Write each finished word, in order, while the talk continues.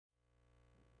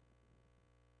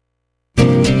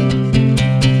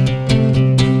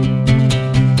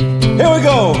we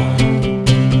go.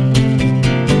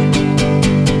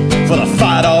 For the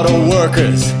fight auto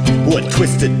workers who are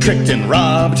twisted, tricked, and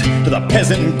robbed, to the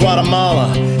peasant in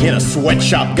Guatemala in a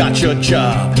sweatshop got your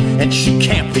job, and she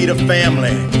can't feed her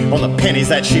family on the pennies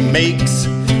that she makes.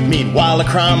 Meanwhile, the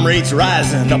crime rate's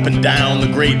rising up and down the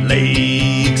Great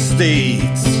Lakes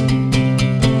states.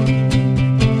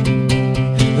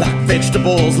 Like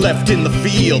vegetables left in the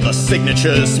field, the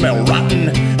signatures smell rotten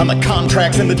on the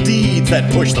contracts and the deeds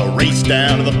that push the race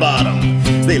down to the bottom.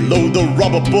 As they load the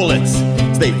rubber bullets,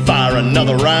 as they fire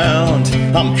another round,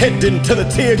 I'm heading to the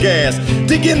tear gas.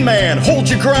 Dig in, man, hold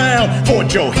your ground. For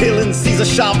Joe Hill and Cesar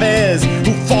Chavez,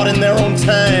 who fought in their own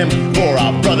time. For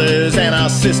our brothers and our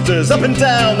sisters up and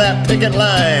down that picket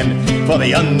line. For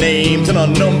the unnamed and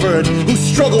unnumbered who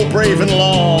struggle brave and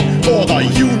long. For the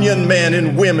union men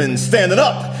and women standing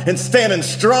up and standing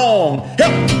strong.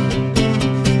 Yep.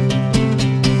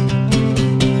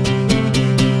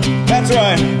 That's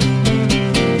right.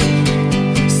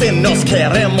 Si nos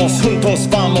queremos juntos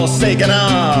vamos a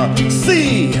ganar.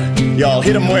 Sí, y'all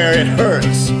hit 'em where it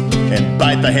hurts and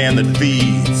bite the hand that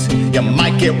feeds. You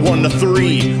might get 1 to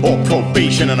 3 or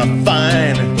probation and a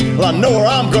fine. Well, I know where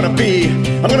I'm gonna be.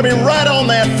 I'm gonna be right on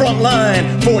that front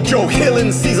line. For Joe Hill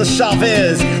and Cesar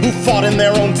Chavez, who fought in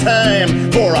their own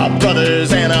time. For our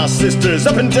brothers and our sisters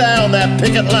up and down that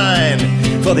picket line.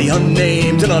 For the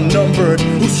unnamed and unnumbered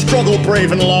who struggle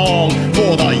brave and long.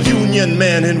 For the union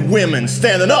men and women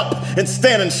standing up and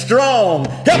standing strong.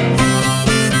 Yep.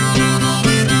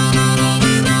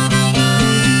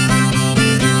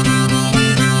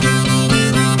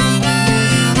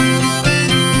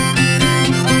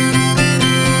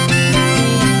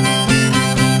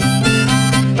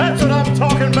 That's what I'm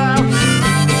talking about.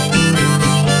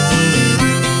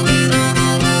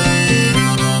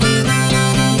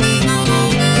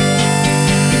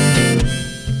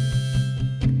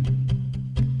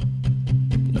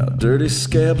 Dirty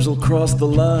scabs will cross the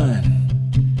line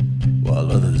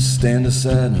while others stand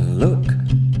aside and look.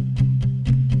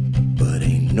 But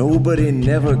ain't nobody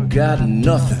never got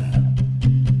nothing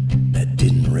that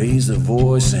didn't raise a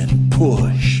voice and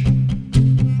push.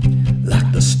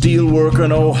 Like the steelworker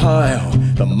in Ohio,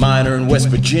 the miner in West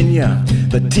Virginia,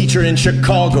 the teacher in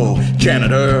Chicago,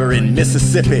 janitor in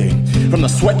Mississippi. From the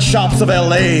sweatshops of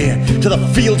LA to the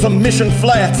fields of Mission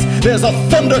Flats, there's a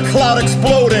thundercloud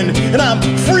exploding, and I'm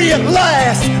free at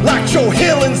last. Like Joe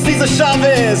Hill and Cesar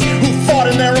Chavez, who fought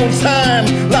in their own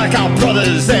time. Like our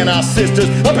brothers and our sisters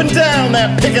up and down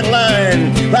that picket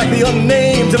line. Like the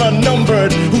unnamed and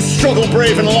unnumbered who struggle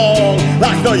brave and long.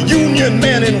 Like the union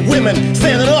men and women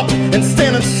standing up and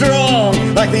standing strong.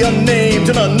 Like the unnamed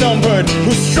and unnumbered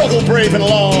who struggle brave and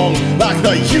long. Like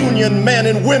the union men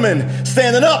and women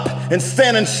standing up and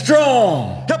standing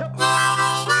strong.